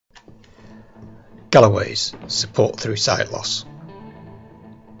Galloway's support through sight loss.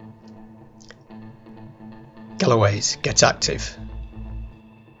 Galloway's Get Active.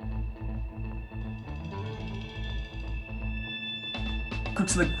 Welcome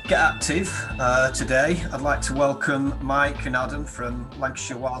to the Get Active. Today I'd like to welcome Mike and Adam from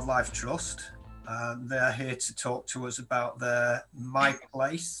Lancashire Wildlife Trust. They're here to talk to us about their My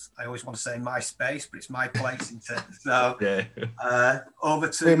Place. I always want to say My Space, but it's My Place, isn't it? So over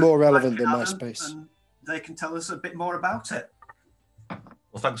to we're more relevant than MySpace, and they can tell us a bit more about it.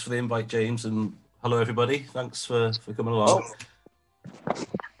 Well, thanks for the invite, James, and hello everybody. Thanks for coming along.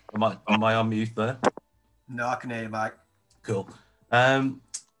 Am I on mute there? No, I can hear you, Mike. Cool.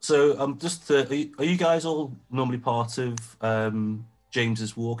 So I'm just are you guys all normally part of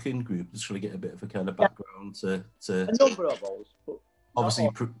James's walk-in group? Just trying to get a bit of a kind of background to a number of those, obviously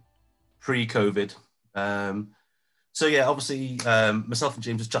pre-COVID. So yeah, obviously myself and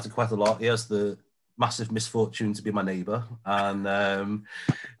James have chatted quite a lot. He has the massive misfortune to be my neighbour, and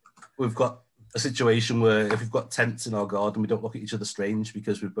we've got a situation where if we've got tents in our garden, we don't look at each other strange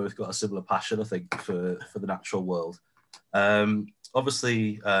because we've both got a similar passion, I think, for the natural world.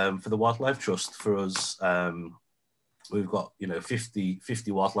 Obviously, for the Wildlife Trust, for us, we've got 50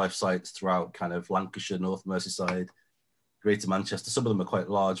 wildlife sites throughout kind of Lancashire, North Merseyside, Greater Manchester. Some of them are quite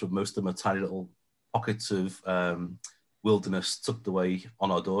large, but most of them are tiny little pockets of wilderness tucked away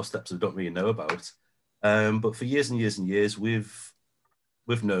on our doorsteps that we don't really know about. But for years and years and years, we've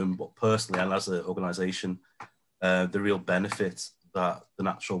known, but personally and as an organisation, the real benefit that the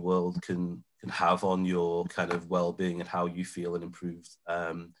natural world can have on your kind of well-being and how you feel and improved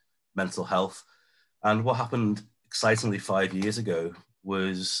mental health. And what happened excitingly 5 years ago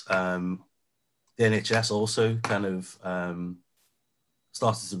was the NHS also kind of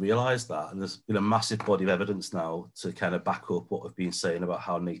started to realise that, and there's been a massive body of evidence now to kind of back up what I've been saying about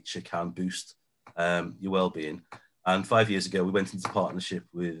how nature can boost your well-being. And 5 years ago, we went into partnership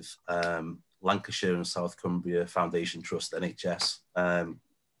with Lancashire and South Cumbria Foundation Trust, NHS,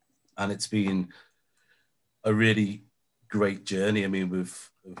 and it's been a really great journey. I mean,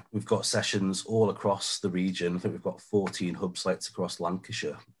 we've got sessions all across the region. I think we've got 14 hub sites across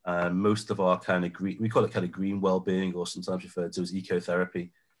Lancashire. Most of our kind of we call it kind of green wellbeing, or sometimes referred to as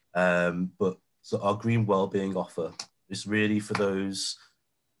ecotherapy. But so our green wellbeing offer is really for those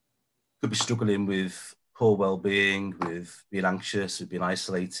who could be struggling with poor well-being, with being anxious, with being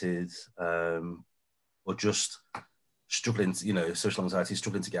isolated, or just struggling to, social anxiety,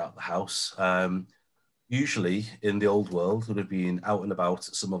 struggling to get out of the house. Usually in the old world, would have been out and about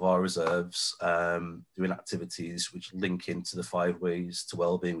at some of our reserves, doing activities which link into the 5 ways to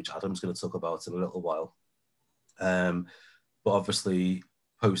wellbeing, which Adam's going to talk about in a little while. But obviously,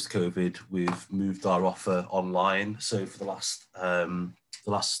 post-COVID, we've moved our offer online. So for the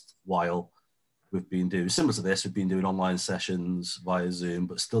last while, we've been doing similar to this. We've been doing online sessions via Zoom,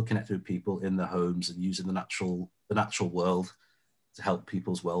 but still connected with people in their homes and using the natural world to help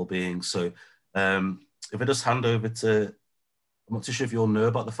people's well-being. So if I just hand over to, I'm not too sure if you all know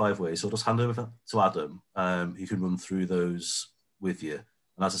about the 5 ways, so I'll just hand over to Adam. He can run through those with you.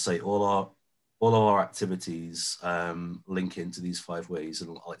 And as I say, all our activities link into these 5 ways,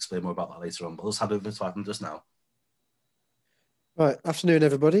 and I'll explain more about that later on. But I'll just hand over to Adam just now. Right, afternoon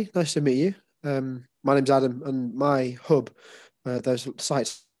everybody. Nice to meet you. My name's Adam, and my hub, those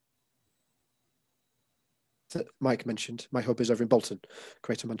sites that Mike mentioned, my hub is over in Bolton,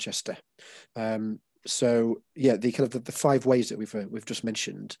 Greater Manchester. So yeah, the kind of the 5 ways that we've just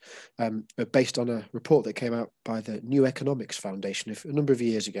mentioned are based on a report that came out by the New Economics Foundation a number of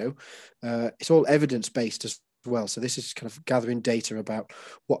years ago. It's all evidence-based as well. So this is kind of gathering data about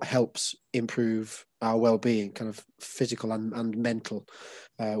what helps improve our well-being, kind of physical and mental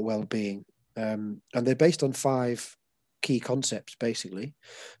well-being. And they're based on 5 key concepts, basically.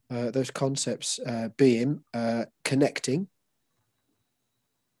 Those concepts being connecting,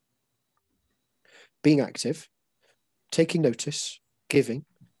 being active, taking notice, giving,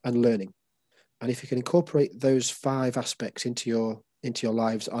 and learning. And if you can incorporate those 5 aspects into your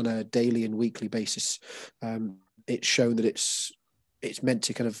lives on a daily and weekly basis, it's shown that it's meant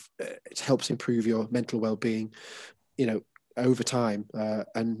to kind of it helps improve your mental well-being, over time,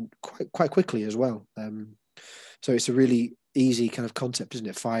 and quite quickly as well. So it's a really easy kind of concept, isn't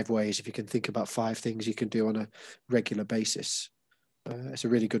it? 5 ways. If you can think about 5 things you can do on a regular basis, it's a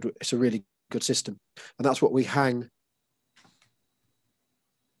really good system, and that's what we hang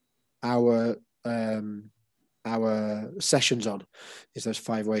our sessions on, is those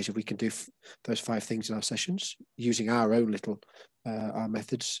 5 ways. If we can do those 5 things in our sessions using our own little our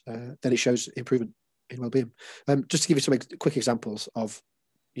methods, then it shows improvement in well-being. Just to give you some quick examples of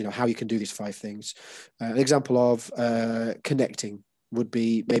how you can do these 5 things. An example of connecting would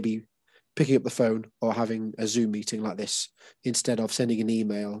be maybe picking up the phone or having a Zoom meeting like this instead of sending an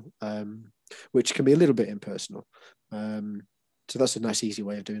email, which can be a little bit impersonal. So that's a nice, easy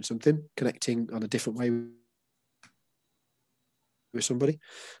way of doing something, connecting on a different way with somebody.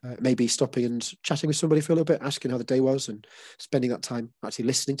 Maybe stopping and chatting with somebody for a little bit, asking how the day was, and spending that time actually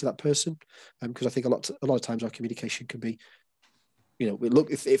listening to that person. Because I think a lot of times our communication can be,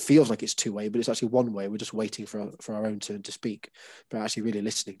 it feels like it's 2-way, but it's actually 1-way. We're just waiting for our own turn to speak. But actually really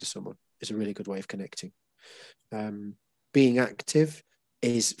listening to someone is a really good way of connecting. Being active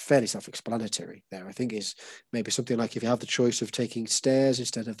is fairly self-explanatory there. I think is maybe something like if you have the choice of taking stairs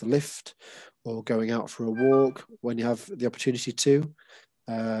instead of the lift, or going out for a walk when you have the opportunity to,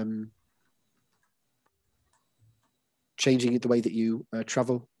 changing the way that you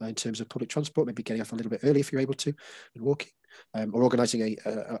travel in terms of public transport, maybe getting off a little bit early if you're able to, and walking, or organising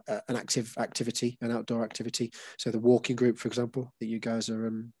an activity, an outdoor activity. So the walking group, for example, that you guys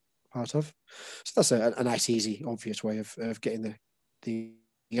are part of. So that's a nice, easy, obvious way of getting the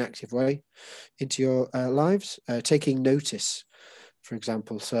active way into your lives. Taking notice, for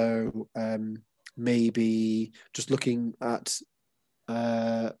example. So maybe just looking at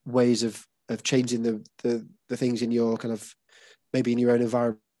ways of changing the things in your kind of, maybe in your own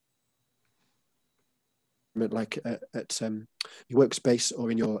environment, like at your workspace or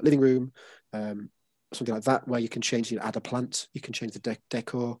in your living room, something like that, where you can change, add a plant, you can change the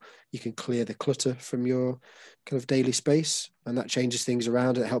decor, you can clear the clutter from your kind of daily space, and that changes things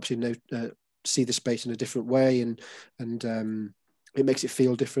around. It helps you see the space in a different way, and it makes it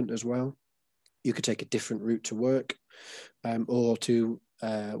feel different as well. You could take a different route to work, or to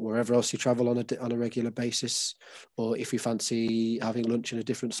wherever else you travel on a regular basis. Or if you fancy having lunch in a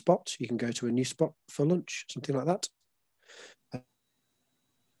different spot, you can go to a new spot for lunch, something like that.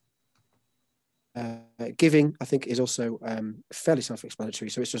 Giving, I think, is also fairly self-explanatory.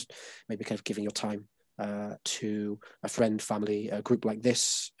 So it's just maybe kind of giving your time to a friend, family, a group like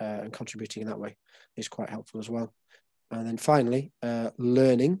this, and contributing in that way is quite helpful as well. And then finally,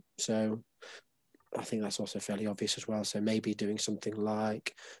 learning. So I think that's also fairly obvious as well. So maybe doing something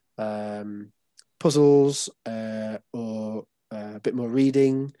like puzzles, or a bit more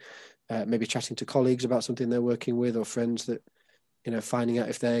reading, maybe chatting to colleagues about something they're working with, or friends that, finding out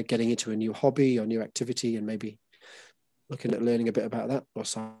if they're getting into a new hobby or new activity, and maybe looking at learning a bit about that, or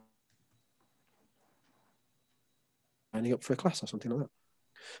signing up for a class or something like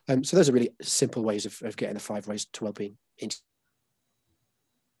that. So those are really simple ways of getting the 5 ways to wellbeing into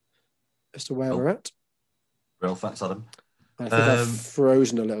as to where we're at. Real thanks, Adam. I think I've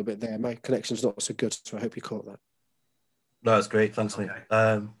frozen a little bit there. My connection's not so good, so I hope you caught that. No, that's great. Thanks, mate.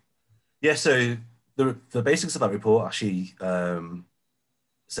 Yeah, so the basics of that report actually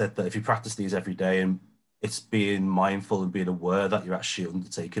said that if you practice these every day, and it's being mindful and being aware that you're actually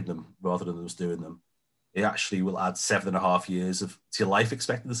undertaking them rather than just doing them, it actually will add 7.5 years to your life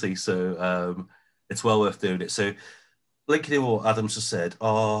expectancy. So it's well worth doing it. So linking in what Adam's just said,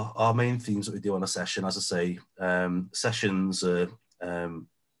 our main themes that we do on a session, as I say, sessions are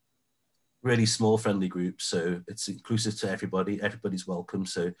really small, friendly groups. So it's inclusive to everybody. Everybody's welcome.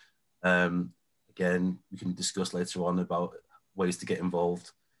 So again, we can discuss later on about ways to get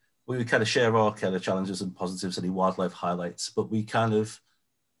involved. We kind of share our kind of challenges and positives, any wildlife highlights, but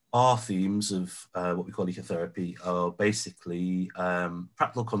our themes of what we call ecotherapy are basically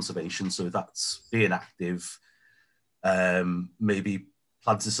practical conservation. So that's being active, maybe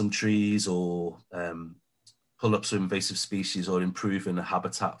planting some trees, or pull up some invasive species, or improving a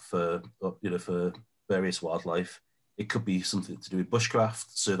habitat for various wildlife. It could be something to do with bushcraft.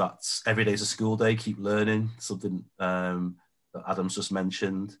 So that's every day's a school day, keep learning, something that Adam's just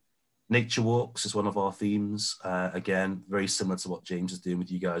mentioned. Nature walks is one of our themes. Again, very similar to what James is doing with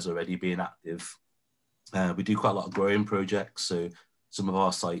you guys already, being active. We do quite a lot of growing projects. So some of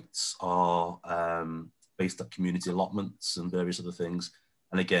our sites are based at community allotments and various other things.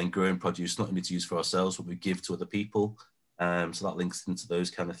 And again, growing produce, not only to use for ourselves, but we give to other people. So that links into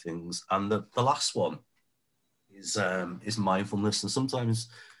those kind of things. And the last one is mindfulness. And sometimes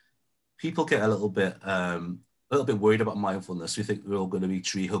people get a little bit worried about mindfulness. We think we're all going to be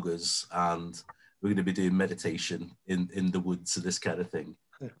tree huggers and we're going to be doing meditation in the woods and this kind of thing.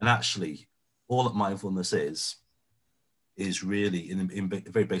 And actually, all that mindfulness is really, in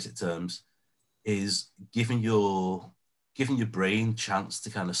very basic terms, is giving your brain chance to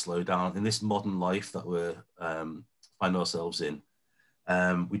kind of slow down. In this modern life that we're find ourselves in,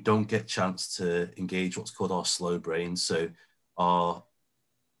 we don't get chance to engage what's called our slow brain. So our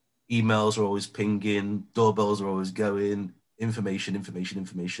emails are always pinging, doorbells are always going, information, information,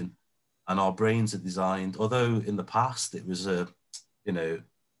 information. And our brains are designed, although in the past it was a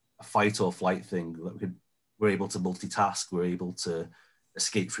fight or flight thing, that we're able to multitask, we're able to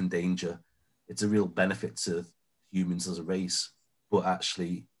escape from danger. It's a real benefit to humans as a race. But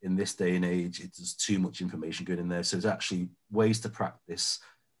actually, in this day and age, there's too much information going in there. So there's actually ways to practice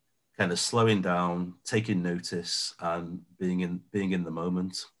kind of slowing down, taking notice, and being in the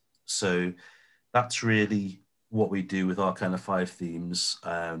moment. So that's really what we do with our kind of 5 themes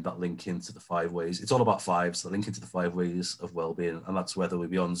that link into the 5 ways. It's all about 5s that link into the 5 ways of wellbeing, and that's whether we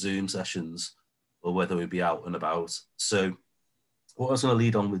be on Zoom sessions or whether we be out and about. So what I was going to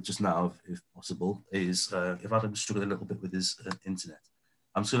lead on with just now, if possible, is if Adam's struggling a little bit with his internet,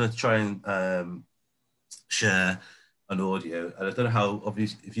 I'm just going to try and share an audio. And I don't know how,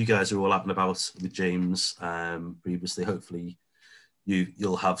 obviously, if you guys are all out and about with James previously, hopefully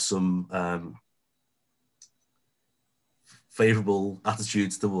you'll have some favourable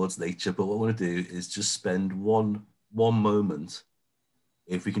attitudes towards nature. But what I want to do is just spend one moment.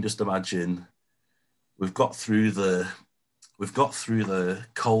 If we can just imagine we've got through the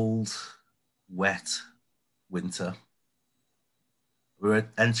cold, wet winter. We're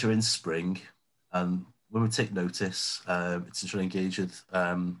entering spring, and when we take notice, it's to try and engage with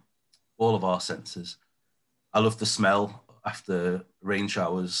all of our senses. I love the smell after rain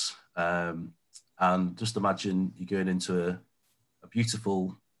showers, and just imagine you're going into a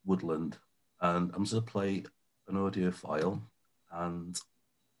beautiful woodland, and I'm just going to play an audio file, and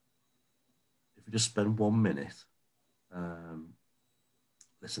if we just spend 1 minute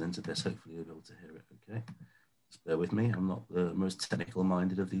listening to this, hopefully you'll be able to hear it. Okay, just bear with me. I'm not the most technical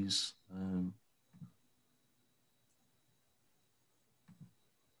minded of these.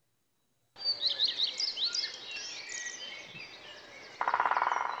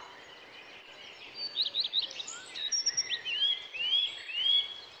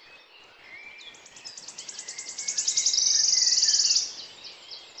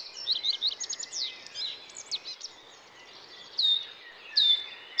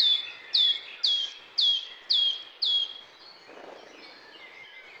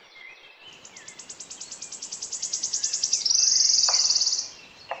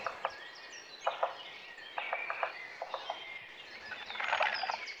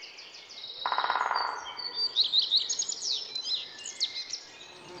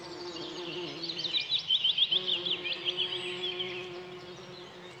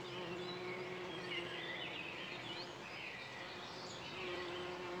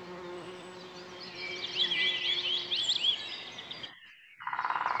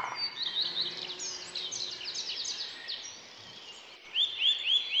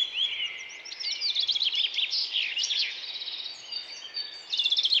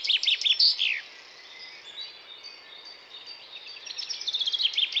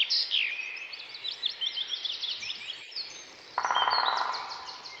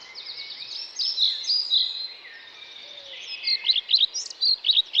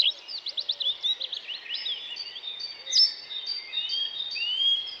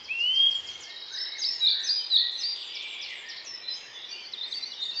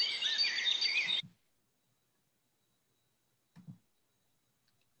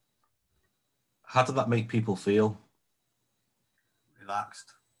 How did that make people feel?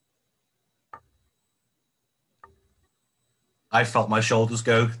 Relaxed. I felt my shoulders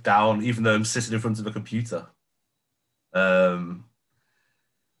go down, even though I'm sitting in front of a computer. And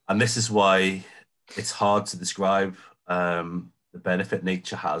this is why it's hard to describe the benefit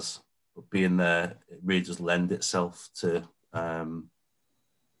nature has, but being there, it really does lend itself to kind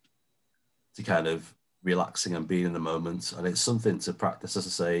of relaxing and being in the moment. And it's something to practice, as I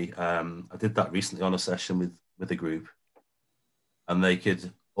say. I did that recently on a session with a group, and they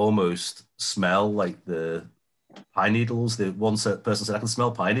could almost smell like the pine needles. The one person said, I can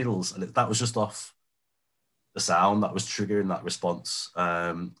smell pine needles. And that was just off the sound that was triggering that response.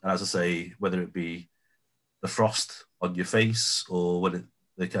 And as I say, whether it be the frost on your face or when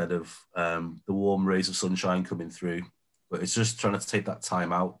the kind of the warm rays of sunshine coming through, but it's just trying to take that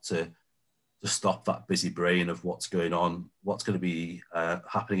time out to stop that busy brain of what's going on, what's going to be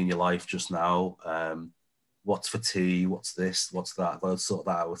happening in your life just now, what's for tea, what's this, what's that, let's sort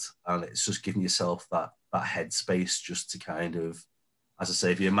that out. And it's just giving yourself that headspace just to kind of, as I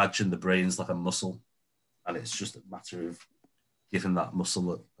say, if you imagine the brain's like a muscle, and it's just a matter of giving that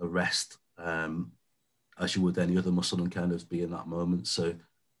muscle a rest as you would any other muscle, and kind of be in that moment. So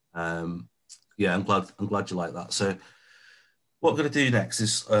yeah, I'm glad you like that. So what we're going to do next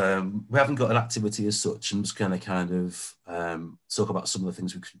is we haven't got an activity as such. I'm just going to kind of talk about some of the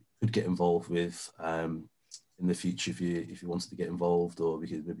things we could get involved with in the future if you wanted to get involved, or we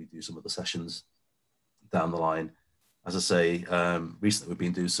could maybe do some other sessions down the line. As I say, recently we've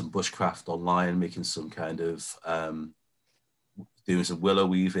been doing some bushcraft online, making some kind of doing some willow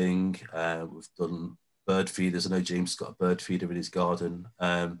weaving. We've done bird feeders. I know James has got a bird feeder in his garden,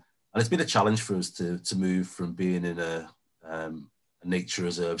 and it's been a challenge for us to move from being in a nature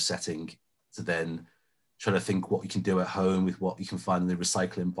reserve setting to then trying to think what you can do at home with what you can find in the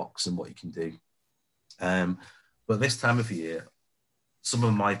recycling box and what you can do. But this time of year, some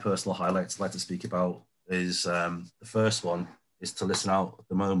of my personal highlights I'd like to speak about is the first one is to listen out at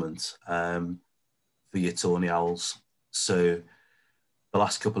the moment for your tawny owls. So the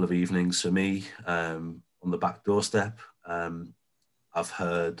last couple of evenings for me on the back doorstep, I've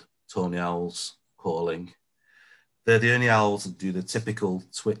heard tawny owls calling. They're the only owls that do the typical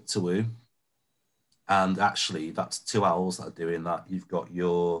twit to woo. And actually, that's two owls that are doing that. You've got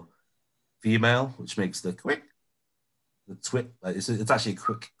your female, which makes the quick, the twit. It's actually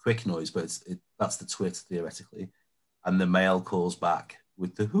a quick noise, but that's the twit theoretically. And the male calls back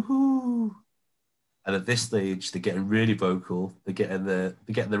with the hoo-hoo. And at this stage, they're getting really vocal. They're getting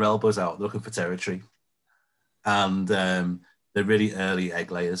their elbows out, looking for territory. And they're really early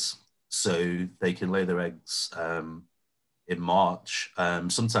egg layers, so they can lay their eggs in March.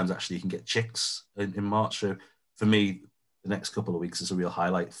 Sometimes actually you can get chicks in March. So for me, the next couple of weeks is a real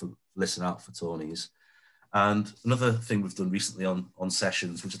highlight for listening out for tawnies. And another thing we've done recently on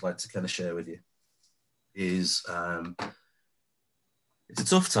sessions, which I'd like to kind of share with you, is it's a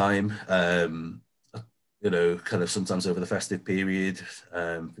tough time, you know, kind of sometimes over the festive period,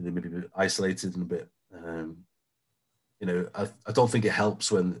 they may be isolated and a bit, you know, I don't think it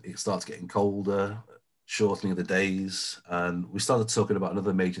helps when it starts getting colder, shortening of the days. And we started talking about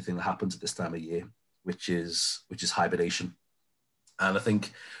another major thing that happens at this time of year, which is hibernation. And I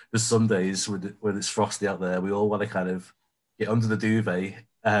think there's some days when it's frosty out there, we all want to kind of get under the duvet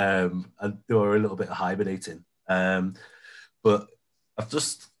and do a little bit of hibernating. But I've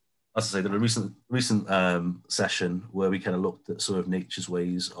just, as I say, there was a recent session where we kind of looked at sort of nature's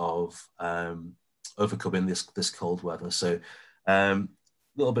ways of overcoming this cold weather. So a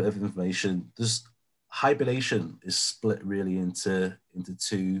little bit of information. There's hibernation is split really into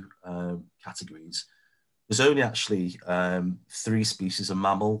two categories. There's only actually 3 species of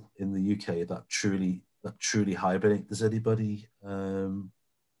mammal in the UK that truly hibernate. Does anybody know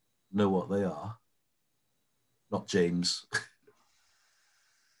what they are? Not James.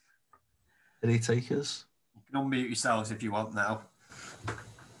 Any takers? You can unmute yourselves if you want now.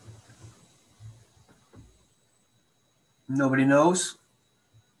 Nobody knows.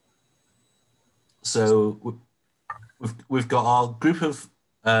 So we've got our group of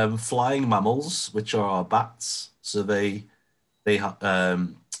flying mammals, which are our bats. So they are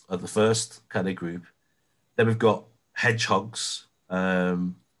the first kind of group. Then we've got hedgehogs,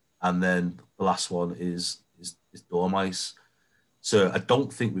 and then the last one is dormice. So I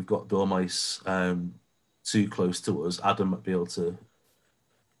don't think we've got dormice too close to us. Adam might be able to.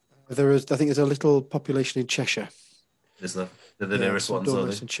 I think there's a little population in Cheshire. Is there? They're the nearest ones, are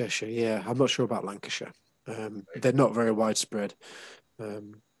dormice they? in Cheshire, yeah. I'm not sure about Lancashire. They're not very widespread.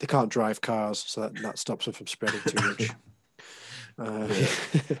 They can't drive cars, so that stops them from spreading too much.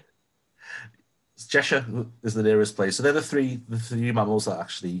 Cheshire is the nearest place. So they're the three mammals that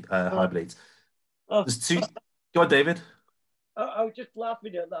actually hibernate. There's 2. Go on, David. I was just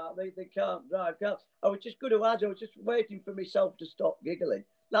laughing at that. They can't drive cars. I was just going to add, I was just waiting for myself to stop giggling.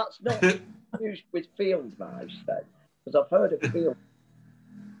 That's not used with field mice then, because I've heard of field.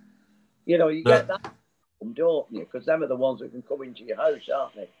 You know, you get that, don't you? Because them are the ones that can come into your house,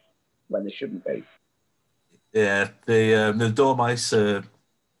 aren't they? When they shouldn't be. Yeah, the dormice, they're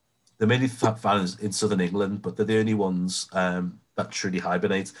mainly found in southern England, but they're the only ones that truly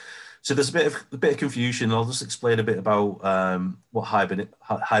hibernate. So there's a bit of confusion. I'll just explain a bit about what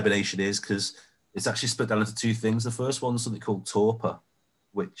hibernation is, because it's actually split down into 2 things. The first one is something called torpor,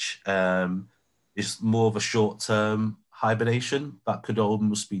 which is more of a short-term hibernation that could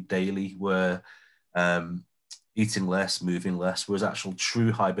almost be daily, where eating less, moving less, whereas actual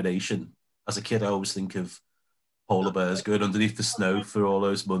true hibernation, as a kid, I always think of polar bears going underneath the snow for all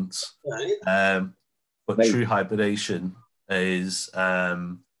those months. But true hibernation is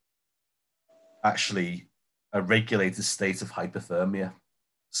actually a regulated state of hypothermia.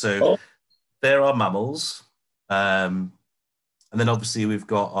 So there are mammals. And then obviously we've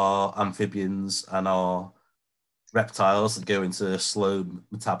got our amphibians and our reptiles that go into slow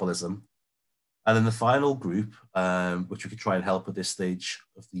metabolism. And then the final group, which we could try and help at this stage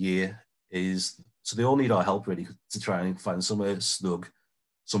of the year, is, so they all need our help really to try and find somewhere snug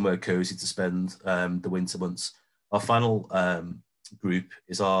somewhere cozy to spend the winter months. Our final group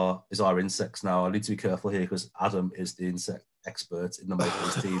is our insects. Now, I need to be careful here because Adam is the insect expert in the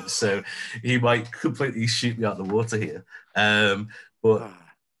Michael's team, so he might completely shoot me out the water here. But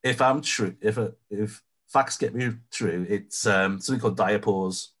if I'm true, if facts get me true, it's something called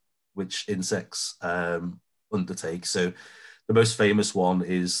diapause, which insects undertake. So the most famous one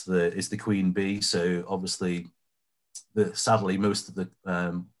is the queen bee. So obviously, sadly, most of the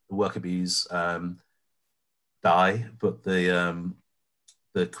worker bees die, but the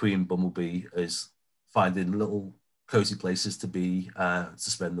queen bumblebee is finding little cozy places to be to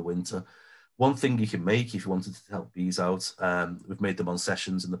spend the winter. One thing you can make if you wanted to help bees out, we've made them on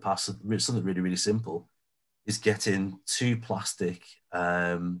sessions in the past. Something really, really simple is getting two plastic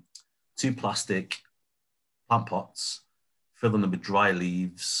plant pots, filling them with dry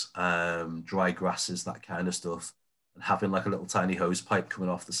leaves, dry grasses, that kind of stuff, and having like a little tiny hose pipe coming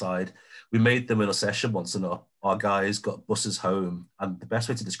off the side. We made them in a session once, and our guys got buses home, and the best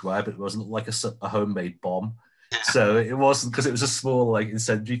way to describe it wasn't like a homemade bomb. So it wasn't, because it was a small like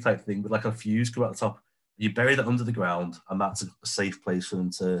incendiary type thing with like a fuse come out the top. You bury that under the ground, and that's a safe place for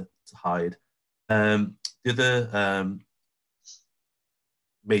them to hide. The other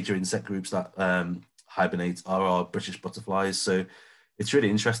major insect groups that hibernate are our British butterflies. So it's really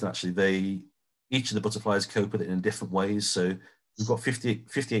interesting, actually. Each of the butterflies cope with it in different ways. So we've got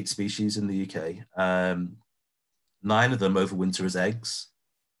 58 species in the UK. 9 of them overwinter as eggs.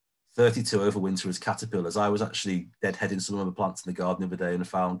 32 overwinter as caterpillars. I was actually deadheading some of the plants in the garden the other day and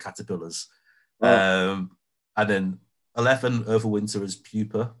found caterpillars. And then 11 overwinter as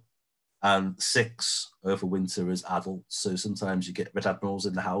pupa, and 6 overwinter as adults. So sometimes you get red admirals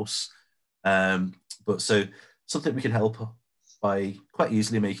in the house. But so something we can help by quite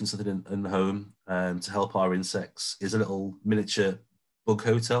easily making something in the home to help our insects is a little miniature bug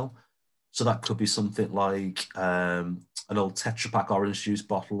hotel. So that could be something like an old Tetra Pak orange juice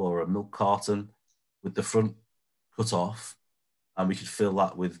bottle or a milk carton with the front cut off, and we could fill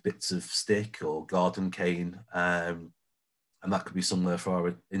that with bits of stick or garden cane, and that could be somewhere for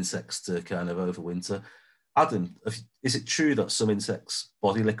our insects to kind of overwinter. Adam, is it true that some insects'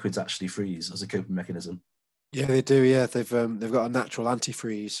 body liquids actually freeze as a coping mechanism? Yeah, they do. Yeah, they've got a natural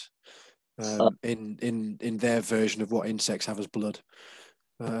antifreeze in their version of what insects have as blood.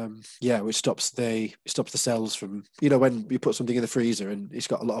 Which stops the cells from, when you put something in the freezer and it's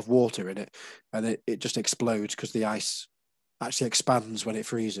got a lot of water in it, and it just explodes because the ice actually expands when it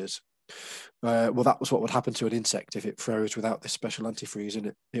freezes. Well, that was what would happen to an insect if it froze without this special antifreeze,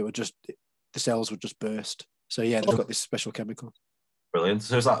 and the cells would just burst. So yeah, they've got this special chemical. Brilliant.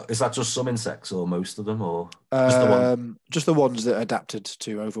 So is that just some insects or most of them, or just the ones that adapted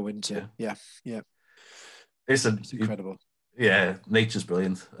to overwinter? Yeah. It's incredible. Yeah, nature's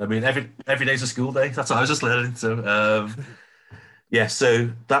brilliant. I mean, every day's a school day. That's what I was just learning. So so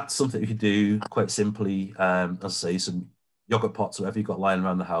that's something you can do quite simply. As I say, some yogurt pots, whatever you've got lying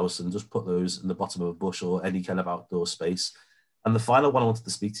around the house, and just put those in the bottom of a bush or any kind of outdoor space. And the final one I wanted to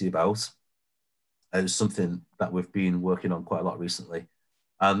speak to you about is something that we've been working on quite a lot recently.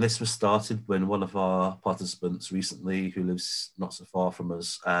 And this was started when one of our participants recently, who lives not so far from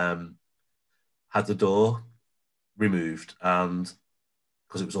us, had the door removed, and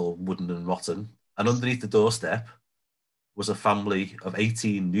because it was all wooden and rotten, and underneath the doorstep was a family of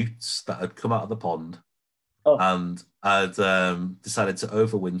 18 newts that had come out of the pond and had decided to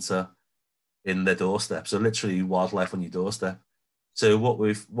overwinter in their doorstep. So literally wildlife on your doorstep. So what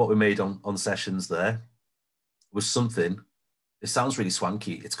we made on sessions there was something, it sounds really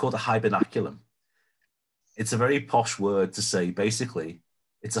swanky, it's called a hibernaculum. It's a very posh word to say, basically,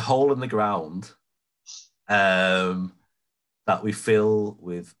 it's a hole in the ground that we fill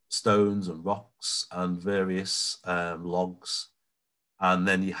with stones and rocks and various logs. And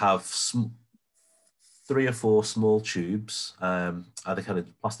then you have 3 or 4 small tubes, either kind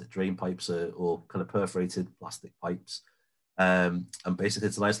of plastic drain pipes or kind of perforated plastic pipes. And basically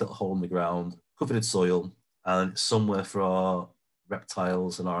it's a nice little hole in the ground, covered in soil, and it's somewhere for our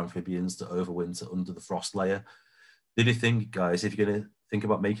reptiles and our amphibians to overwinter under the frost layer. The only thing, guys, if you're going to think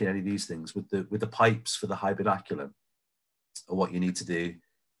about making any of these things with the pipes for the hibernaculum, what you need to do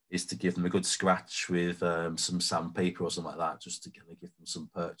is to give them a good scratch with some sandpaper or something like that, just to kind of give them some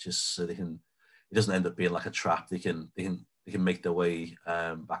purchase, so it doesn't end up being like a trap. They can make their way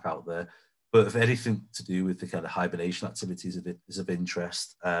back out there. But if anything to do with the kind of hibernation activities is of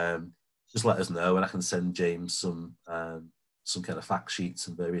interest, just let us know, and I can send James some kind of fact sheets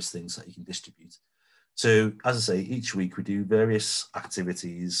and various things that you can distribute. So, as I say, each week we do various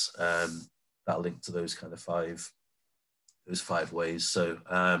activities that are linked to those kind of 5 those 5 ways. So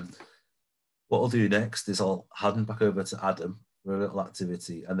what I'll do next is I'll hand back over to Adam for a little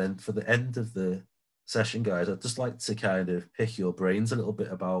activity, and then for the end of the session, guys, I'd just like to kind of pick your brains a little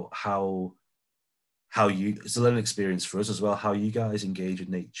bit about how you, it's a learning experience for us as well, how you guys engage in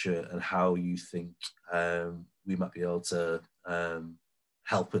nature and how you think we might be able to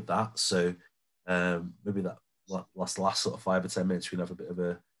help with that. So maybe that last sort of 5 or 10 minutes, we can have a bit of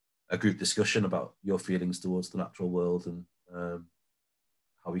a group discussion about your feelings towards the natural world and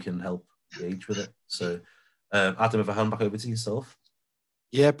how we can help engage with it. So Adam, if I hand back over to yourself.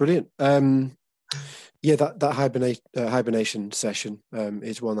 Yeah, brilliant. Yeah, that hibernation session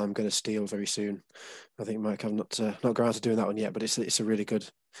is one I'm going to steal very soon. I think, Mike, I've not got around to doing that one yet, but it's a really good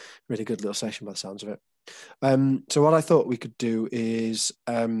little session by the sounds of it. So what I thought we could do is,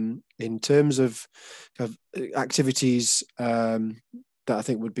 in terms of activities that I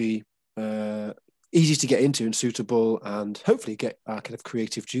think would be easy to get into and suitable, and hopefully get our kind of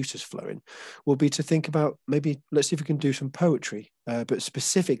creative juices flowing, will be to think about, maybe let's see if we can do some poetry, but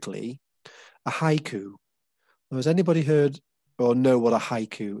specifically a haiku. Has anybody heard or know what a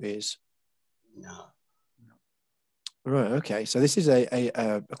haiku is? No. Right. Okay. So this is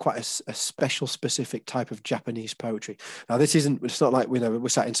a quite a special, specific type of Japanese poetry. Now, this isn't. It's not like we're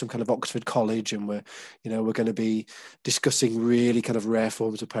sat in some kind of Oxford college and we're going to be discussing really kind of rare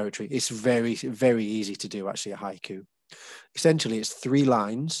forms of poetry. It's very, very easy to do, actually, a haiku. Essentially, it's 3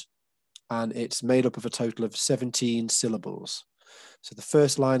 lines, and it's made up of a total of 17 syllables. So the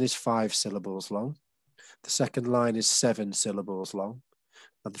first line is 5 syllables long. The second line is 7 syllables long,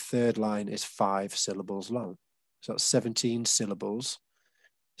 and the third line is 5 syllables long. So that's 17 syllables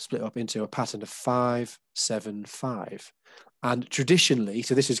split up into a pattern of 5, 7, 5. And traditionally,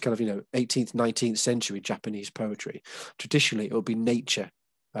 so this is kind of, 18th, 19th century Japanese poetry. Traditionally, it will be nature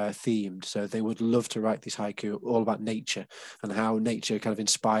themed. So they would love to write this haiku all about nature and how nature kind of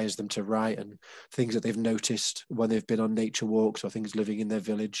inspires them to write, and things that they've noticed when they've been on nature walks or things living in their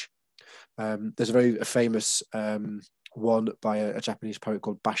village. There's a very famous one by a Japanese poet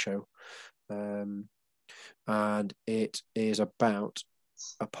called Basho. And it is about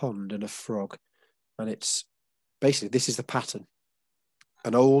a pond and a frog. And it's basically, this is the pattern.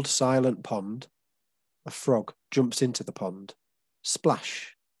 An old silent pond, a frog jumps into the pond,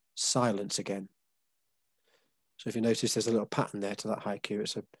 splash, silence again. So if you notice, there's a little pattern there to that haiku.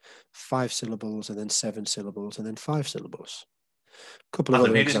 It's 5 syllables and then 7 syllables and then 5 syllables. A couple of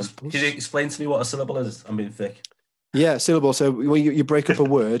other examples. Can you explain to me what a syllable is? I'm being thick. Yeah, syllable. So when you break up a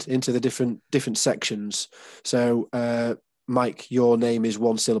word into the different sections. So Mike, your name is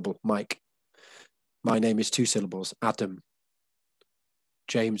 1 syllable. Mike. My name is 2 syllables. Adam.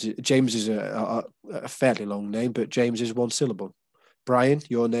 James is a fairly long name, but James is 1 syllable. Brian,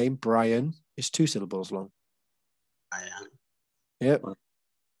 your name, Brian, is 2 syllables long. Brian. Yep.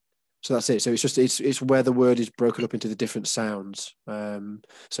 So that's it. So it's where the word is broken up into the different sounds.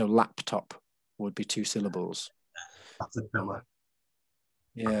 So laptop would be 2 syllables. Caterpillar.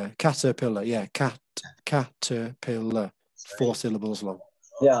 Yeah, caterpillar. Yeah, caterpillar. 4 syllables long.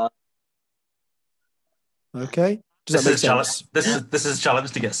 Yeah. Okay. Does that make sense? This is a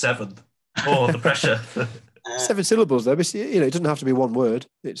challenge to get 7. Oh, the pressure. 7 syllables though. But, it doesn't have to be one word.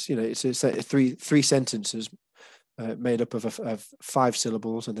 It's it's three sentences made up of 5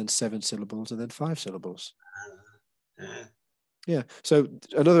 syllables and then 7 syllables and then 5 syllables. Yeah. So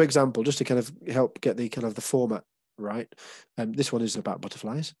another example, just to kind of help get the kind of the format right. This one is about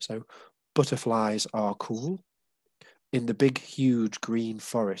butterflies. So butterflies are cool. In the big, huge green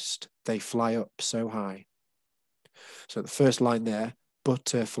forest, they fly up so high. So the first line there,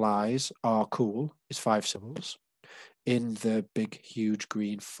 butterflies are cool, is 5 syllables. In the big, huge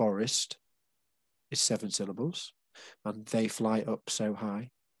green forest is 7 syllables. And they fly up so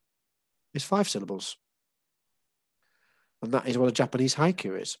high is 5 syllables. And that is what a Japanese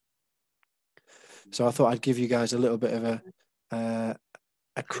haiku is. So I thought I'd give you guys a little bit of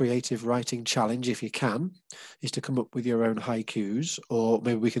a creative writing challenge, if you can, is to come up with your own haikus, or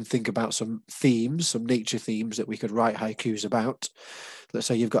maybe we can think about some themes, some nature themes that we could write haikus about. Let's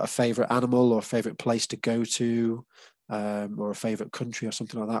say you've got a favorite animal or a favorite place to go to, or a favorite country or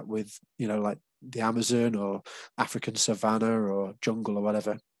something like that, with, like the Amazon or African savanna or jungle or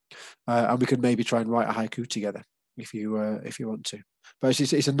whatever. And we could maybe try and write a haiku together if you want to. But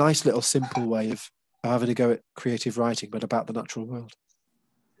it's a nice little simple way of having a go at creative writing, but about the natural world.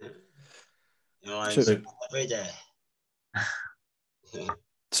 You learn something every day.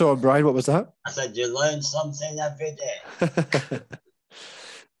 So on, Brian, what was that? I said you learn something every day.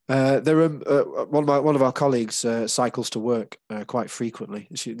 One of our colleagues cycles to work quite frequently.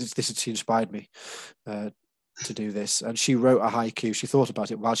 She inspired me. to do this, and she wrote a haiku. She thought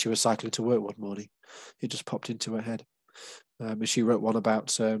about it while she was cycling to work one morning. It just popped into her head. And she wrote one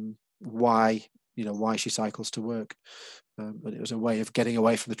about why she cycles to work. And it was a way of getting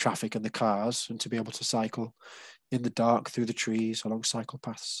away from the traffic and the cars and to be able to cycle in the dark through the trees along cycle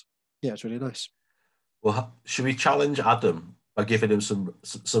paths. Yeah, it's really nice. Well, should we challenge Adam by giving him some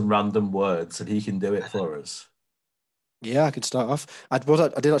random words and he can do it for us? Yeah, I can start off. I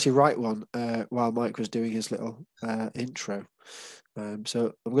did actually write one while Mike was doing his little intro.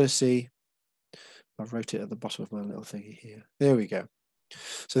 So I'm going to see. I wrote it at the bottom of my little thingy here. There we go.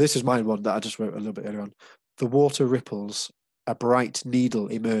 So this is mine one that I just wrote a little bit earlier on. The water ripples, a bright needle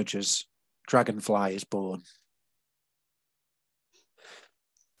emerges, dragonfly is born.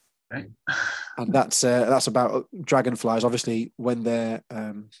 Okay. And that's about dragonflies. Obviously, when they're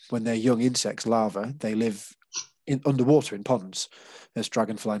young insects, larvae, they live underwater in ponds as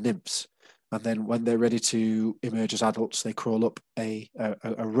dragonfly nymphs, and then when they're ready to emerge as adults, they crawl up a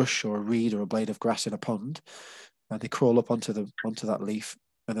rush or a reed or a blade of grass in a pond, and they crawl up onto that leaf,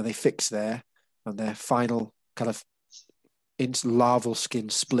 and then they fix there, and their final kind of larval skin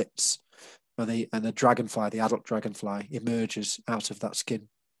splits, and the adult dragonfly, emerges out of that skin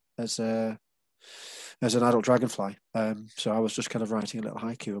as an adult dragonfly. So I was just kind of writing a little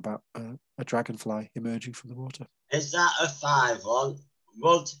haiku about a dragonfly emerging from the water. Is that a 5-1?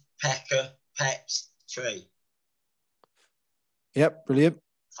 Woodpecker pecks tree. Yep, brilliant.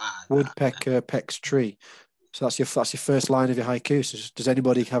 5. Woodpecker pecks tree. So that's your first line of your haiku. So does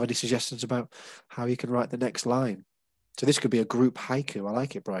anybody have any suggestions about how you can write the next line? So this could be a group haiku. I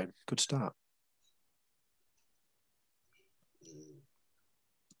like it, Brian. Good start.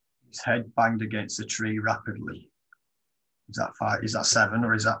 His head banged against the tree rapidly. Is that 5? Is that 7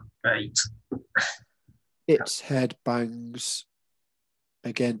 or is that 8? Its head bangs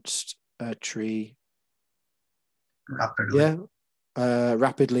against a tree. Rapidly. Yeah.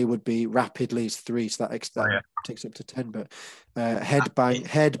 Rapidly would be rapidly is 3, so that takes up to 10. But head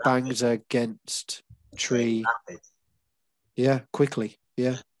bangs against tree. Rapid. Yeah, quickly.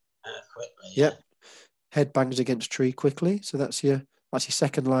 Yeah. Quickly. Yep. Head bangs against tree quickly. So that's your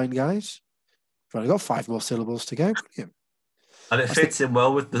second line, guys. We've only got 5 more syllables to go. Brilliant. And it fits in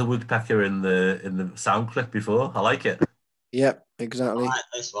well with the woodpecker in the sound clip before. I like it. Yep, exactly. I like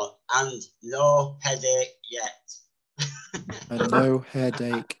this one. And no headache yet. And no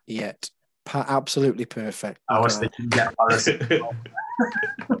headache yet. Absolutely perfect. I was thinking, yeah.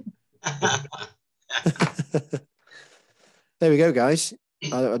 There we go, guys.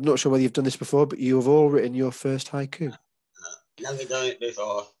 I'm not sure whether you've done this before, but you have all written your first haiku. Never done it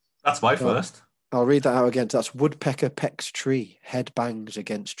before. That's my first. I'll read that out again. So that's woodpecker pecks tree, head bangs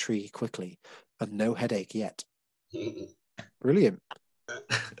against tree quickly, and no headache yet. Brilliant.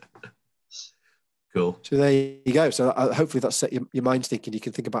 Cool. So there you go. So hopefully that's set your mind thinking. You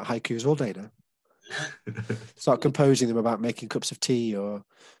can think about haikus all day now. Start composing them about making cups of tea or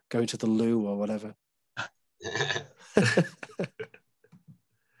going to the loo or whatever.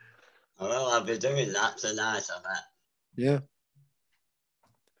 Well, I'll be doing that tonight, I bet. Yeah.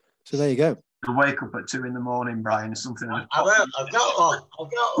 So there you go. You'll wake up at 2 in the morning, Brian, or something. I will. I've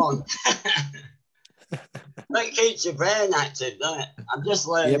got one. That keeps your brain active, doesn't it? I'm just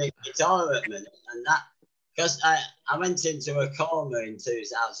learning guitar at the minute, and that because I went into a coma in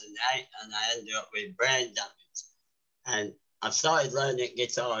 2008, and I ended up with brain damage, and I've started learning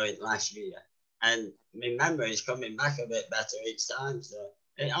guitar last year, and my memory is coming back a bit better each time. So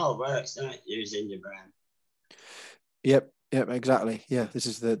it all works, doesn't it? Using your brain. Yep, exactly. Yeah, this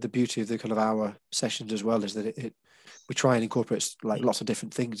is the beauty of the kind of our sessions as well, is that we try and incorporate like lots of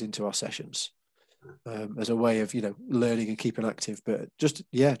different things into our sessions as a way of learning and keeping active, but just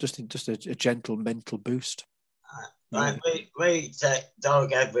a gentle mental boost. Right, we take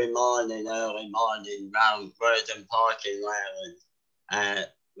dog every morning, early morning, round Burden Park in Leyland.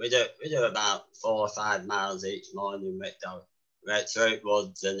 We do about 4 or 5 miles each morning with dog, right through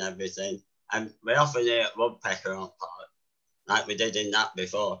woods and everything. And we often hear woodpecker on park, like we did in that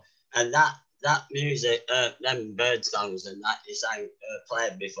before. And that music, them bird songs and that you sang,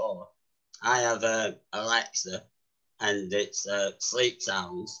 played before, I have Alexa, and it's sleep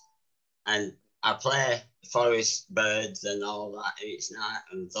sounds. And I play forest birds and all that each night,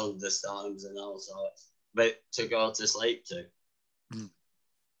 and thunderstorms and all sorts, but to go to sleep to.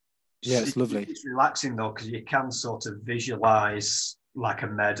 Yeah, it's lovely. It's relaxing though, because you can sort of visualize like a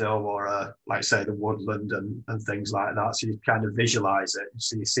meadow or like say the woodland and things like that. So you kind of visualize it.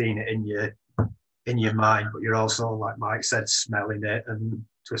 So you're seeing it in your mind, but you're also, like Mike said, smelling it, and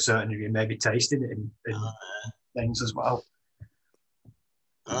to a certain degree maybe tasting it in things as well.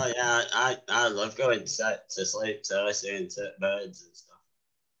 Oh yeah, I love going to sleep to listening to birds and stuff.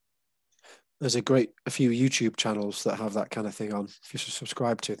 There's a few YouTube channels that have that kind of thing on. If you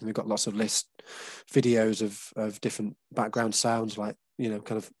subscribe to them, we've got lots of videos of different background sounds, like, you know,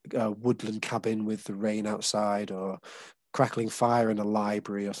 kind of a woodland cabin with the rain outside, or crackling fire in a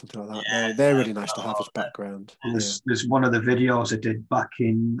library or something like that. Yeah, They're really nice to have as background. There's one of the videos I did back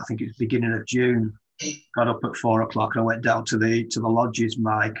in, I think it was beginning of June. Got up at 4 o'clock and I went down to the lodges,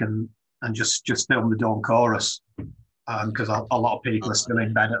 Mike, and just filmed the dawn chorus, because a lot of people are still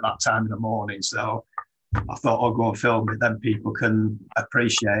in bed at that time in the morning. So I thought I'll go and film it, then people can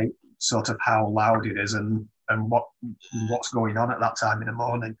appreciate sort of how loud it is and what's going on at that time in the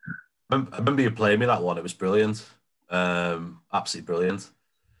morning. I remember you playing me that one. It was brilliant. Absolutely brilliant.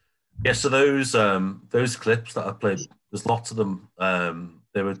 Yeah, so those clips that I played, there's lots of them.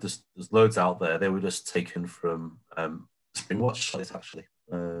 There's loads out there. They were just taken from Springwatch sites, actually.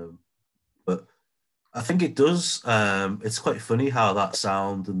 But I think it does. It's quite funny how that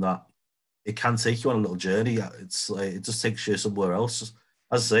sound and that it can take you on a little journey. It's like it just takes you somewhere else.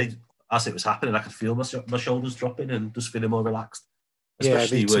 As I say, as it was happening, I could feel my shoulders dropping and just feeling more relaxed.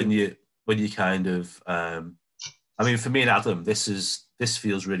 Especially when you kind of. I mean, for me and Adam, this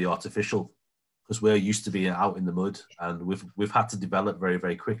feels really artificial because we're used to being out in the mud, and we've had to develop very,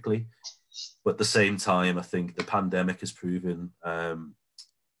 very quickly. But at the same time, I think the pandemic has proven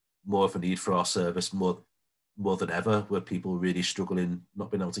more of a need for our service more than ever, where people are really struggling, not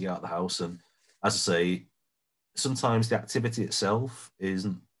being able to get out of the house. And as I say, sometimes the activity itself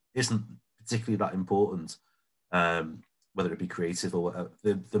isn't particularly that important, whether it be creative or whatever.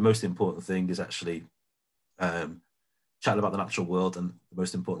 The most important thing is actually chatting about the natural world, and the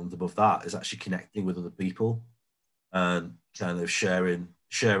most important above that is actually connecting with other people and kind of sharing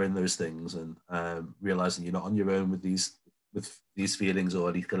those things, and realizing you're not on your own with these feelings or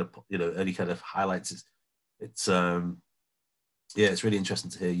any kind of highlights. It's it's really interesting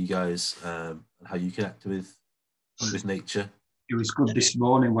to hear you guys and how you connect with nature. It was good this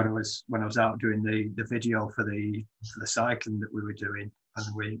morning when I was out doing the video for the cycling that we were doing,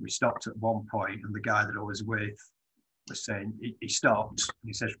 and we stopped at one point, and the guy that I was with was saying he stopped and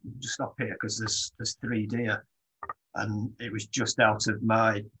he said, just stop here because there's 3 deer, and it was just out of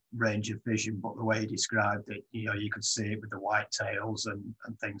my range of vision, but the way he described it, you know, you could see it with the white tails and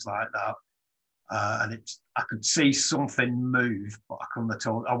things like that, and I could see something move, but I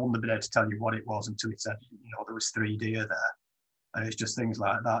wouldn't have been able to tell you what it was until he said, you know, there was 3 deer there, and it's just things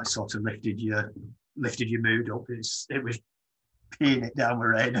like that. It sort of lifted your mood up. It was peeing it down with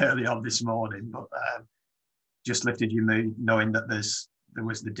rain early on this morning, but just lifted your mood knowing that there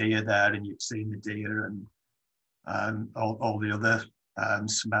was the deer there, and you'd seen the deer, and all the other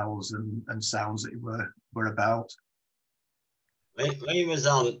smells and sounds that were about. We was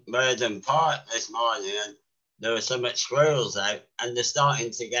on Murden Park this morning, and there were so much squirrels out, and they're starting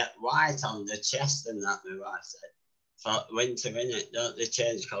to get white on the chest and that, my wife said. For winter, innit? Don't they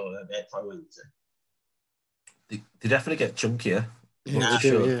change colour a bit for winter? They definitely get chunkier. Yeah, they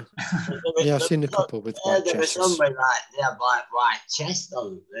do, yeah. Yeah, I've seen a couple with white chests. There was some with they have white chest on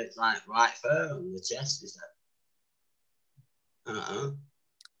them. It's like white fur on the chest, is that?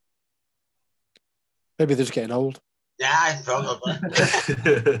 Maybe they're just getting old. Yeah, probably.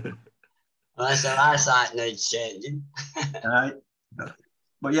 Unless their eyesight needs changing. Right.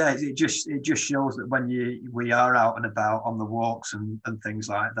 But yeah, it just shows that when we are out and about on the walks and things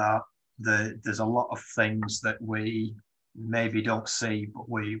like that, there's a lot of things that we maybe don't see, but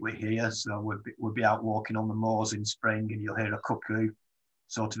we hear. So we'll be out walking on the moors in spring, and you'll hear a cuckoo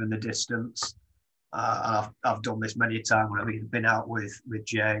sort of in the distance. And I've done this many a time when I've been out with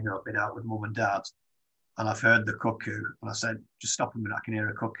Jane, or I've been out with mum and dad, and I've heard the cuckoo, and I said, just stop a minute, I can hear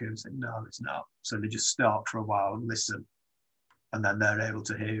a cuckoo. And said, no, it's not. So they just stop for a while and listen, and then they're able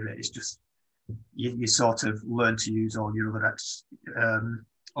to hear it. It's just you sort of learn to use all your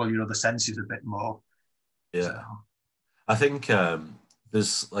other senses a bit more. Yeah. So. I think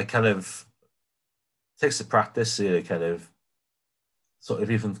there's like kind of takes the practice, you know, kind of sort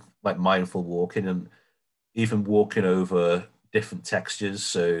of even like mindful walking, and even walking over different textures.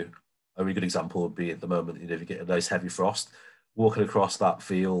 So a really good example would be at the moment, you know, if you get a nice heavy frost, walking across that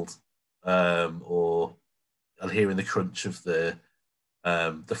field, or hearing the crunch of the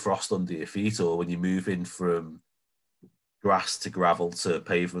frost under your feet, or when you're moving from grass to gravel to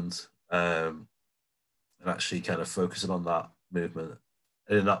pavement, and actually kind of focusing on that movement.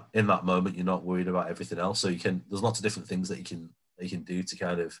 And in that moment, you're not worried about everything else. So there's lots of different things that you can do to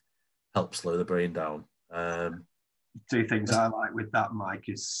kind of help slow the brain down. 2 things I like with that, Mike,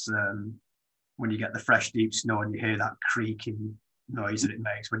 is when you get the fresh deep snow and you hear that creaking noise that it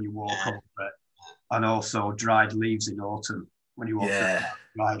makes when you walk over it, and also dried leaves in autumn when you walk through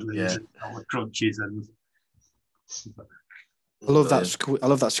dried leaves and all the crunches and. I love that. I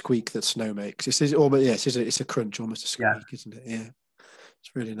love that squeak that snow makes. It's almost it's a crunch, almost a squeak, isn't it? Yeah,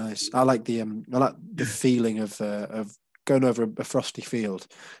 it's really nice. I like the feeling of going over a frosty field.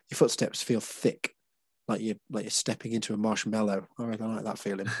 Your footsteps feel thick, like you're stepping into a marshmallow. I like that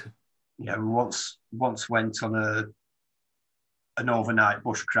feeling. Yeah, we once went on an overnight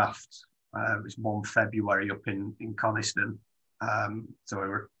bushcraft. It was 1 February up in Coniston. So we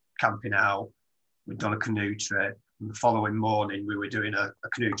were camping out. We'd done a canoe trip. And the following morning, we were doing a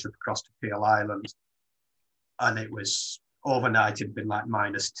canoe trip across to Peel Island. And it was overnight, it'd been like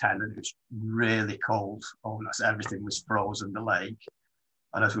 -10, and it was really cold. Almost everything was frozen, the lake.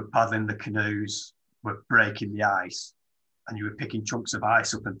 And as we're paddling the canoes, we're breaking the ice. And you were picking chunks of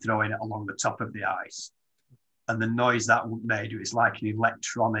ice up and throwing it along the top of the ice. And the noise that made, it was like an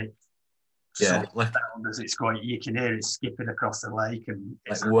electronic sound as it's going. You can hear it skipping across the lake. And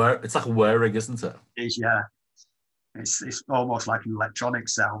it's like a whirring, isn't it? It is, yeah. It's almost like an electronic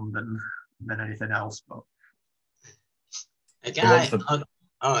sound than anything else. But a guy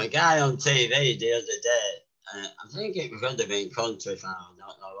on TV the other day, I think it could have been Country Fan, I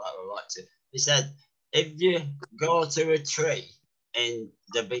don't know what we're watching. He said, if you go to a tree in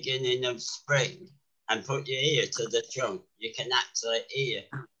the beginning of spring and put your ear to the trunk, you can actually hear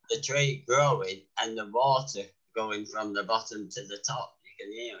the tree growing and the water going from the bottom to the top. You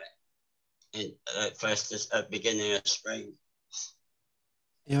can hear it. Beginning of spring.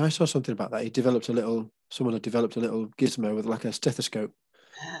 Yeah, I saw something about that. Someone had developed a little gizmo with like a stethoscope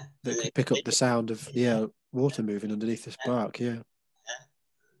that could pick up the sound of water moving underneath this bark. Yeah,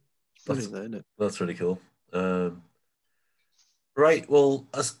 it's brilliant, isn't it? That's really cool. Right, well,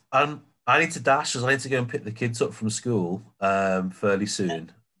 I need to dash as I need to go and pick the kids up from school fairly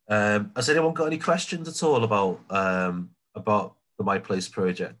soon. Has anyone got any questions at all about the My Place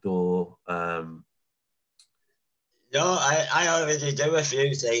project or No, I already do a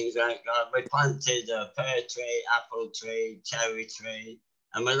few things. Like we planted a pear tree, apple tree, cherry tree,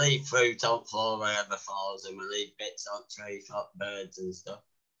 and we leave fruit on floor wherever falls, and we leave bits on tree for birds and stuff.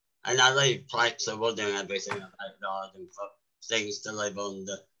 And I leave planks of wood and everything in the garden for things to live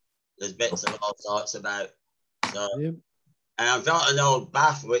under. There's bits of all sorts about. So. Yeah. And I've got an old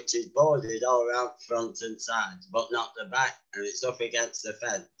bath which is boarded all around front and side, but not the back, and it's up against the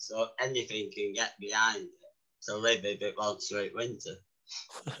fence, so anything can get behind it to live if it wants through winter.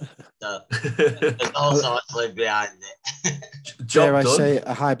 So there's all sorts live behind it. Dare I say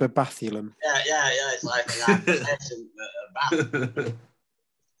a hyperbathulum? Yeah, it's like an application for a bath.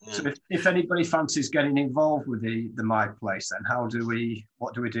 Yeah. So if anybody fancies getting involved with the My Place, then what do we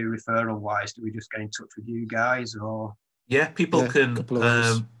do referral wise? Do we just get in touch with you guys, or? Yeah, people can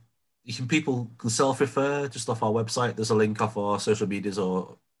self-refer just off our website. There's a link off our social medias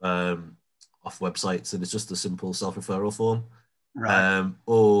or off websites, and it's just a simple self-referral form. Right.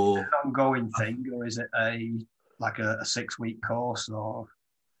 Or is it an ongoing thing, or is it a 6-week course, or?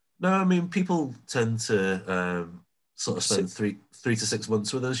 No, I mean people tend to sort of spend 3 to 6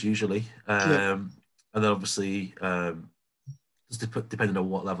 months with us usually, and then obviously just depending on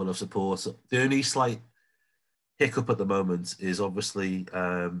what level of support. The only slight hiccup at the moment is obviously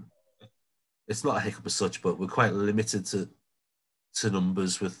it's not a hiccup as such, but we're quite limited to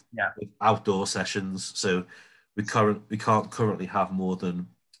numbers with outdoor sessions. So we can't currently have more than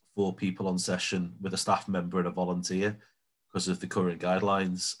 4 people on session with a staff member and a volunteer because of the current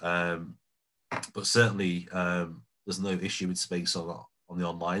guidelines. But certainly there's no issue with space on the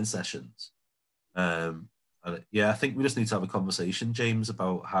online sessions. And I think we just need to have a conversation, James,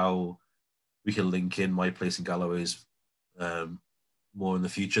 about how we can link in My Place in Galloway's more in the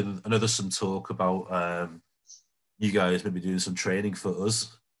future. I know there's some talk about you guys maybe doing some training for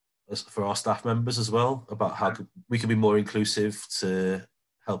us, for our staff members as well, about how we can be more inclusive to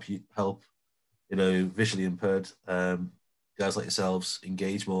help visually impaired guys like yourselves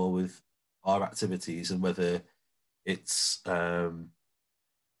engage more with our activities, and whether it's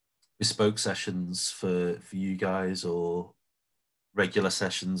bespoke sessions for you guys or regular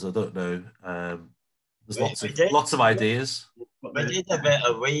sessions. I don't know. There's lots of ideas. We did a bit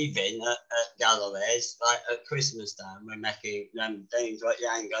of weaving at Galloway's, like at Christmas time. We're making them things what you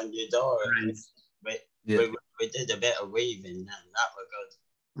hang on your door. We did a bit of weaving and that was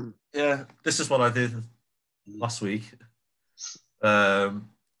good. Yeah, this is what I did last week. The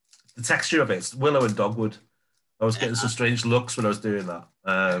texture of it's willow and dogwood. I was getting some strange looks when I was doing that.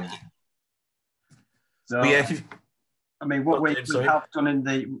 I mean, what we have done in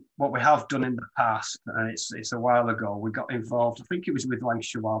the past, and it's a while ago, we got involved. I think it was with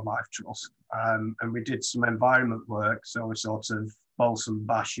Lancashire Wildlife Trust, and we did some environment work. So we sort of balsam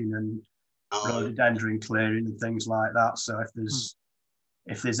bashing and rhododendron clearing and things like that. So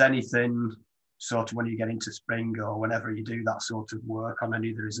if there's anything sort of when you get into spring or whenever you do that sort of work on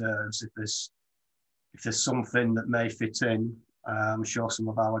any of the reserves, if there's something that may fit in, I'm sure some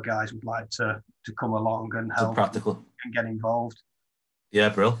of our guys would like to come along and help and get involved. Yeah,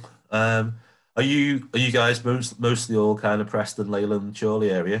 Brill. Are you guys mostly all kind of Preston, Leyland, Chorley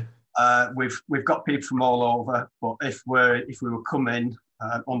area? We've got people from all over, but if we were coming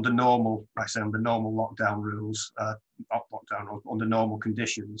under normal, like I say, under normal lockdown rules, not lockdown rules, under normal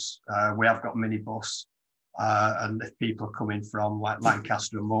conditions, we have got minibus, and if people are coming from like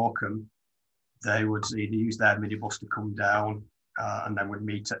Lancaster and Morecambe, they would either use their minibus to come down, and then would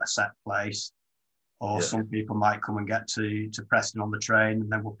meet at a set place, or some people might come and get to Preston on the train,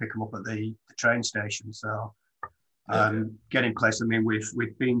 and then we'll pick them up at the train station. So getting place. I mean,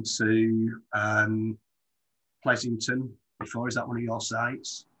 we've been to Pleasington before. Is that one of your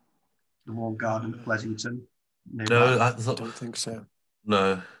sites? The Walled Garden at Pleasington? No, I don't think so.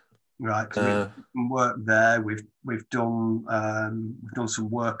 No. Right, because we've done work there. We've done some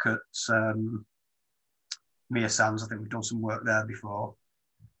work at Mere Sands. I think we've done some work there before.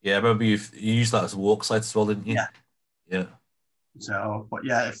 Yeah, I remember you used that as a walk site as well, didn't you? Yeah. So, but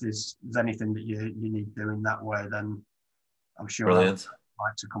yeah, if there's anything that you need doing that way, then I'm sure Brilliant. I'd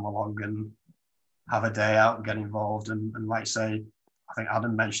like to come along and have a day out and get involved. And like I say, I think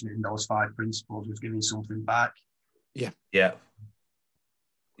Adam mentioned it in those 5 principles was giving something back. Yeah,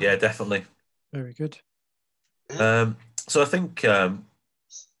 definitely. Very good. So I think,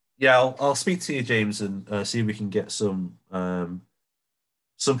 I'll speak to you, James, and see if we can get some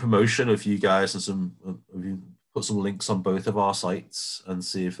promotion of you guys and put some links on both of our sites and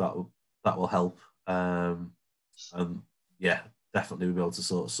see if that will help. And yeah, definitely we'll be able to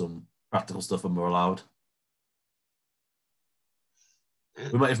sort some practical stuff when we're allowed.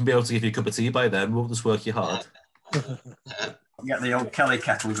 We might even be able to give you a cup of tea by then. We'll just work you hard. Get the old Kelly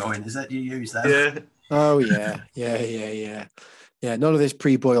kettle going, is it? You use that? Yeah. Oh yeah. Yeah, none of this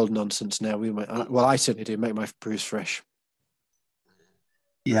pre-boiled nonsense now. I certainly do make my brews fresh.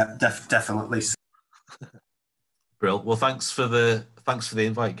 Yeah, definitely. Brill. Well, thanks for the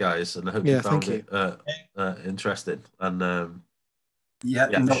invite, guys, and I hope you found it interesting. And no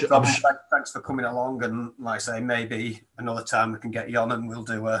problem. Thanks for coming along. And like I say, maybe another time we can get you on, and we'll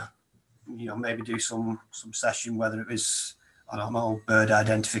do maybe do some session, whether it was, I don't know, bird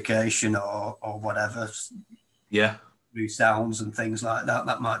identification or whatever. Yeah. New sounds and things like that.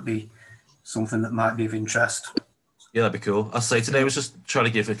 That might be something that might be of interest. Yeah, that'd be cool. I'll say today was just trying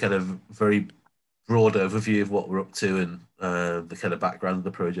to give a kind of very broad overview of what we're up to and the kind of background of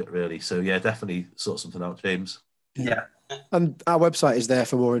the project, really. So yeah, definitely sort something out, James. Yeah. And our website is there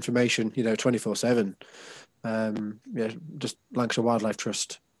for more information, 24/7. Just Lancashire Wildlife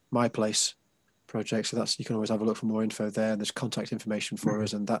Trust, My Place project. So you can always have a look for more info there. There's contact information for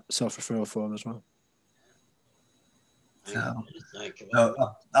us and that self-referral form as well.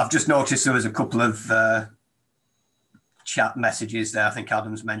 I've just noticed there was a couple of chat messages there. I think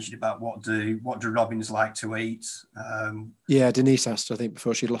Adam's mentioned about what do robins like to eat. Denise asked, I think,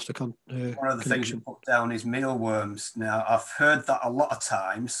 before she lost her one of the things you put down is mealworms. Now, I've heard that a lot of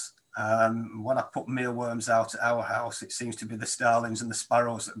times. When I put mealworms out at our house, it seems to be the starlings and the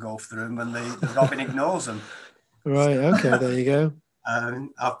sparrows that go through them, and the robin ignores them. Right. Okay. There you go.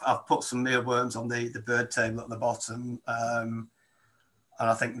 I've put some mealworms on the bird table at the bottom, and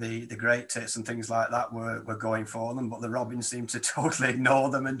I think the great tits and things like that were going for them, but the robins seem to totally ignore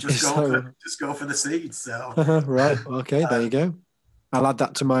them and just go for the seeds. So right, okay, there you go. I'll add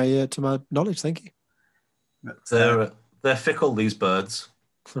that to my knowledge. Thank you. But, they're fickle, these birds.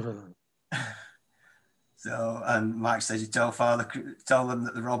 So, and Mike says you tell them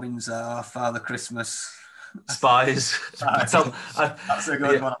that the robins are Father Christmas spies. That's a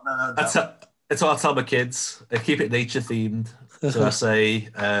good one. It's what I tell my kids. I keep it nature themed. So I say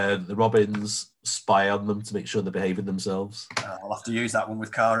the robins spy on them to make sure they're behaving themselves. I'll have to use that one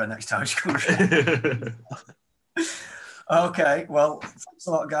with Cara next time she comes. Okay, well, thanks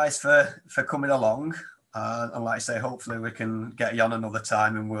a lot, guys, for coming along. And like I say, hopefully we can get you on another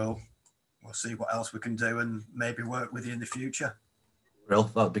time, and we'll see what else we can do, and maybe work with you in the future. Well,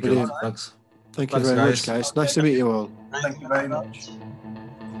 that'd be good. Thanks. Thank you very much, guys. Nice to meet you all. Thank you very much.